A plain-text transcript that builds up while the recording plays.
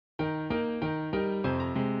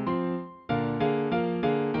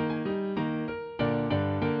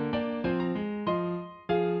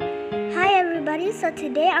everybody, so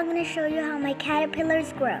today I'm going to show you how my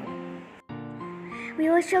caterpillars grow. We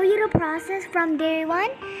will show you the process from day 1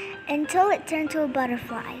 until it turns to a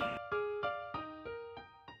butterfly.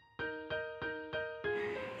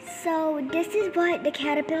 So this is what the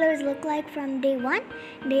caterpillars look like from day 1.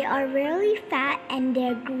 They are really fat and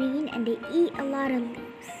they're green and they eat a lot of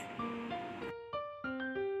leaves.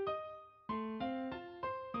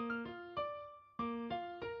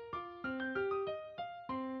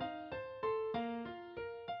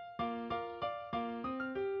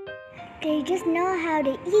 They just know how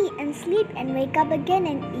to eat and sleep and wake up again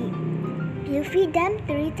and eat. You feed them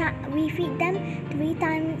we feed them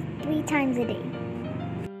three times a day.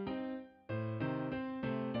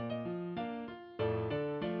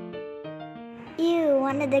 Ew,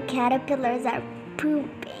 one of the caterpillars are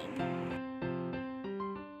pooping.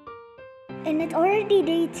 And it's already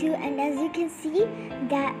day 2, and as you can see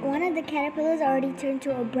that one of the caterpillars already turned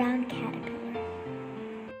to a brown caterpillar.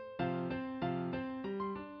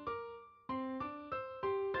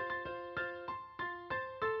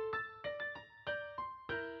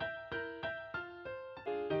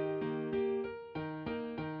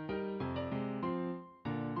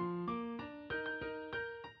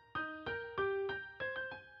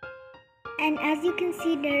 And as you can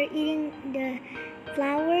see, they're eating the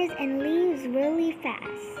flowers and leaves really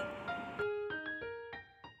fast.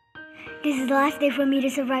 This is the last day for me to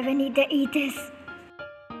survive. I need to eat this.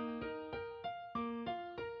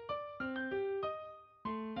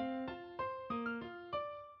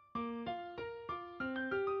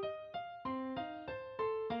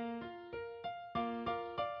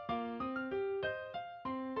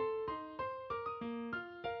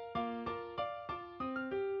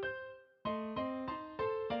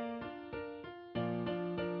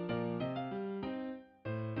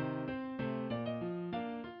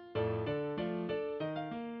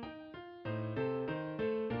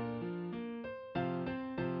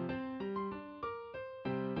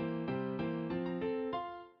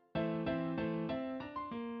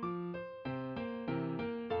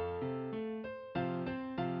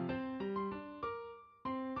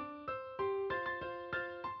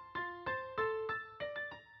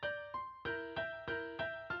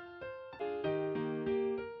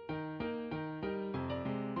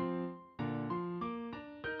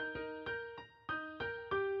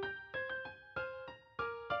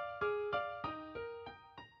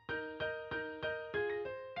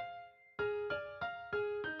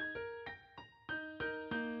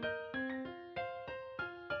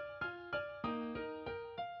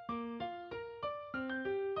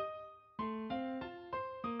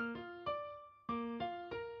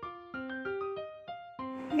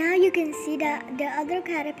 Now you can see that the other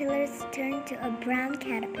caterpillars turn to a brown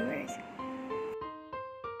caterpillars.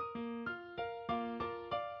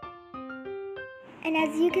 And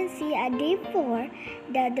as you can see at day 4,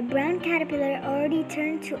 the brown caterpillar already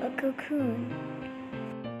turned to a cocoon.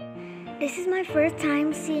 This is my first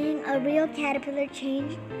time seeing a real caterpillar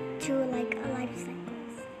change to like a life cycle.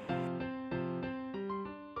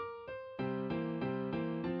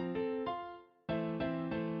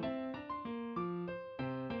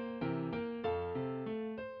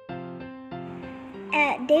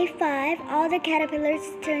 At day 5, all the caterpillars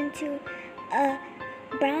turned to a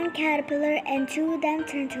brown caterpillar and 2 of them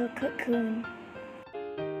turned to a cocoon.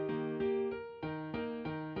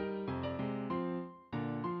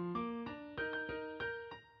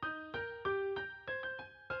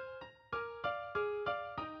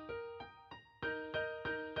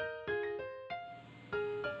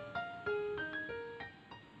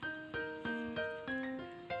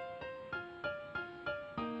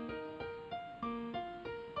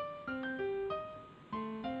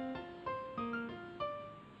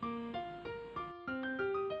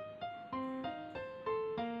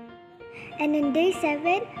 And in day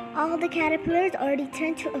 7, all the caterpillars already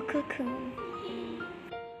turned to a cocoon.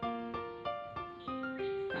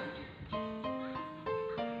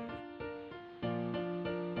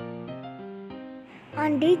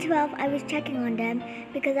 On day 12, I was checking on them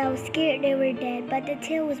because I was scared they were dead, but the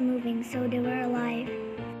tail was moving, so they were alive.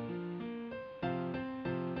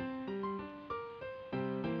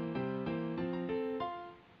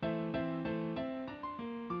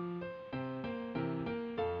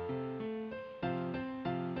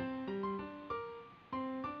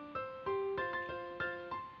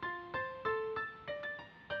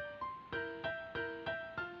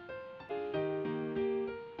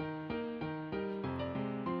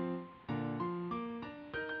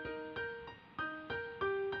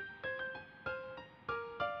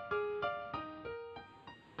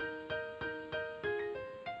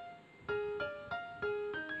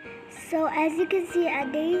 So as you can see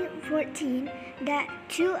at day 14 that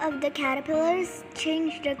 2 of the caterpillars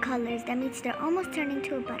changed their colors. That means they're almost turning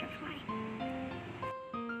to a butterfly.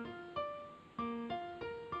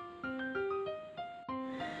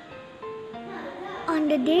 On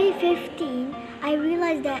the day 15, I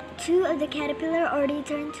realized that 2 of the caterpillar already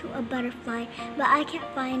turned to a butterfly, but I can't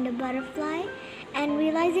find the butterfly, and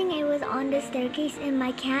realizing it was on the staircase and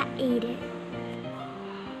my cat ate it.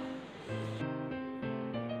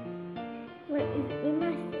 What is in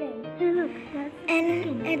my thing? Hey, look, that's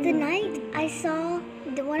And at the night, I saw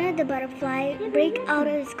one of the butterfly break out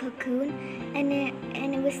of its cocoon, and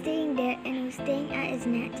it was staying there, and it was staying at its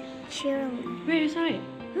net cheerily. Where is it?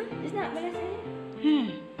 Huh? It's not what I said.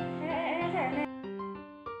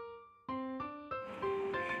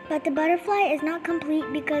 But the butterfly is not complete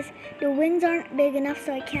because the wings aren't big enough,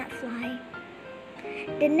 so it can't fly.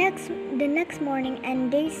 The next morning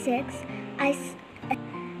and day 6, I'm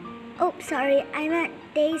at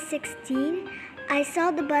day 16. I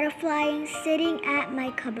saw the butterfly sitting at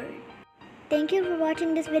my cupboard. Thank you for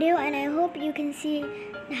watching this video, and I hope you can see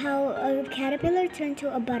how a caterpillar turned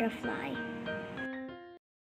to a butterfly.